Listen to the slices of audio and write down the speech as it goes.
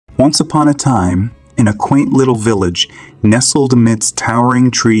Once upon a time, in a quaint little village, nestled amidst towering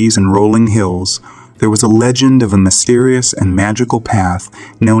trees and rolling hills, there was a legend of a mysterious and magical path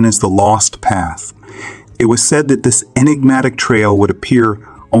known as the Lost Path. It was said that this enigmatic trail would appear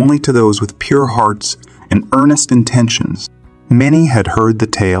only to those with pure hearts and earnest intentions. Many had heard the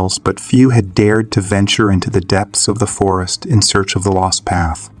tales, but few had dared to venture into the depths of the forest in search of the lost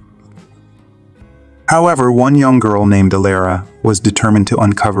path. However, one young girl named Elara was determined to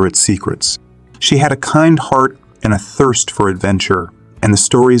uncover its secrets. She had a kind heart and a thirst for adventure, and the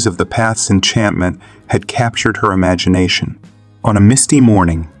stories of the path's enchantment had captured her imagination. On a misty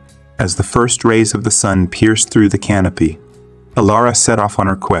morning, as the first rays of the sun pierced through the canopy, Elara set off on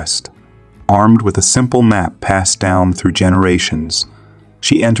her quest. Armed with a simple map passed down through generations,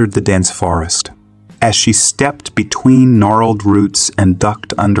 she entered the dense forest. As she stepped between gnarled roots and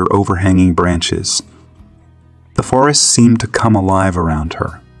ducked under overhanging branches, the forest seemed to come alive around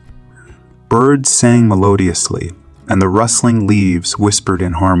her. Birds sang melodiously, and the rustling leaves whispered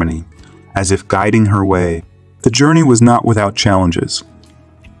in harmony, as if guiding her way. The journey was not without challenges.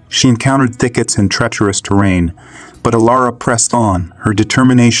 She encountered thickets and treacherous terrain, but Elara pressed on, her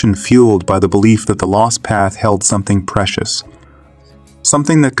determination fueled by the belief that the lost path held something precious,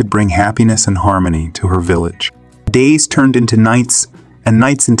 something that could bring happiness and harmony to her village. Days turned into nights, and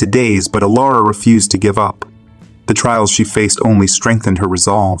nights into days, but Elara refused to give up. The trials she faced only strengthened her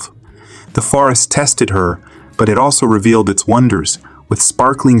resolve. The forest tested her, but it also revealed its wonders, with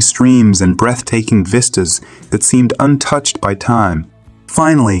sparkling streams and breathtaking vistas that seemed untouched by time.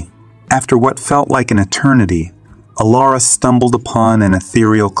 Finally, after what felt like an eternity, Elara stumbled upon an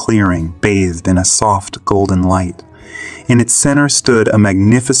ethereal clearing bathed in a soft golden light. In its center stood a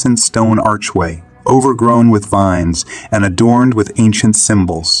magnificent stone archway, overgrown with vines and adorned with ancient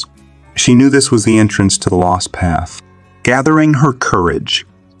symbols. She knew this was the entrance to the lost path. Gathering her courage,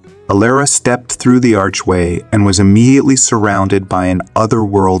 Elara stepped through the archway and was immediately surrounded by an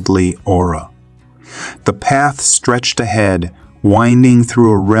otherworldly aura. The path stretched ahead, winding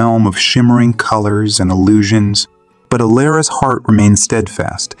through a realm of shimmering colors and illusions, but Elara's heart remained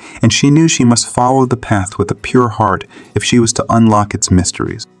steadfast, and she knew she must follow the path with a pure heart if she was to unlock its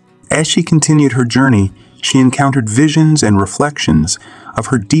mysteries. As she continued her journey, she encountered visions and reflections of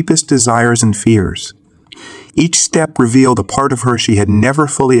her deepest desires and fears. Each step revealed a part of her she had never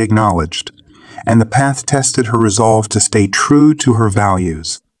fully acknowledged, and the path tested her resolve to stay true to her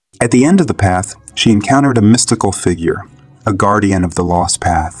values. At the end of the path, she encountered a mystical figure, a guardian of the lost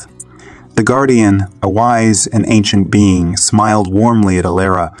path. The guardian, a wise and ancient being, smiled warmly at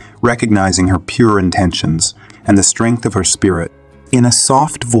Elara, recognizing her pure intentions and the strength of her spirit. In a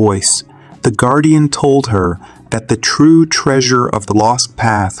soft voice, the guardian told her that the true treasure of the lost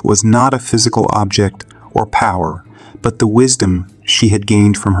path was not a physical object or power, but the wisdom she had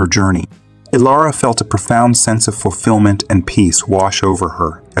gained from her journey. Elara felt a profound sense of fulfillment and peace wash over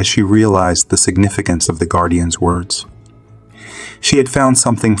her as she realized the significance of the guardian's words. She had found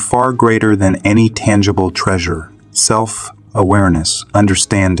something far greater than any tangible treasure: self-awareness,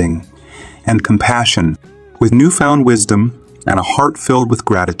 understanding, and compassion. With newfound wisdom and a heart filled with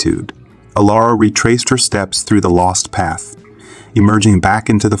gratitude, Elara retraced her steps through the lost path, emerging back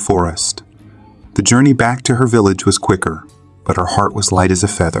into the forest. The journey back to her village was quicker, but her heart was light as a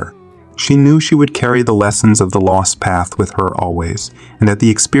feather. She knew she would carry the lessons of the lost path with her always, and that the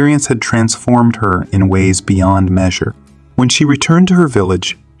experience had transformed her in ways beyond measure. When she returned to her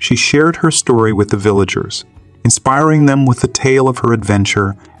village, she shared her story with the villagers, inspiring them with the tale of her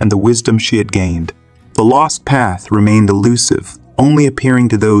adventure and the wisdom she had gained. The lost path remained elusive, only appearing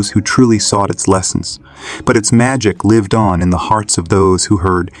to those who truly sought its lessons, but its magic lived on in the hearts of those who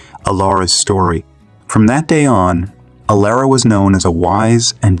heard Elara's story. From that day on, Elara was known as a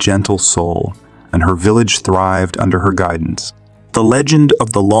wise and gentle soul, and her village thrived under her guidance. The legend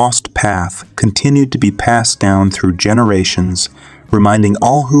of the lost path continued to be passed down through generations, reminding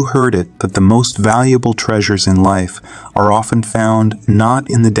all who heard it that the most valuable treasures in life are often found not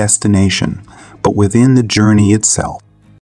in the destination, but within the journey itself.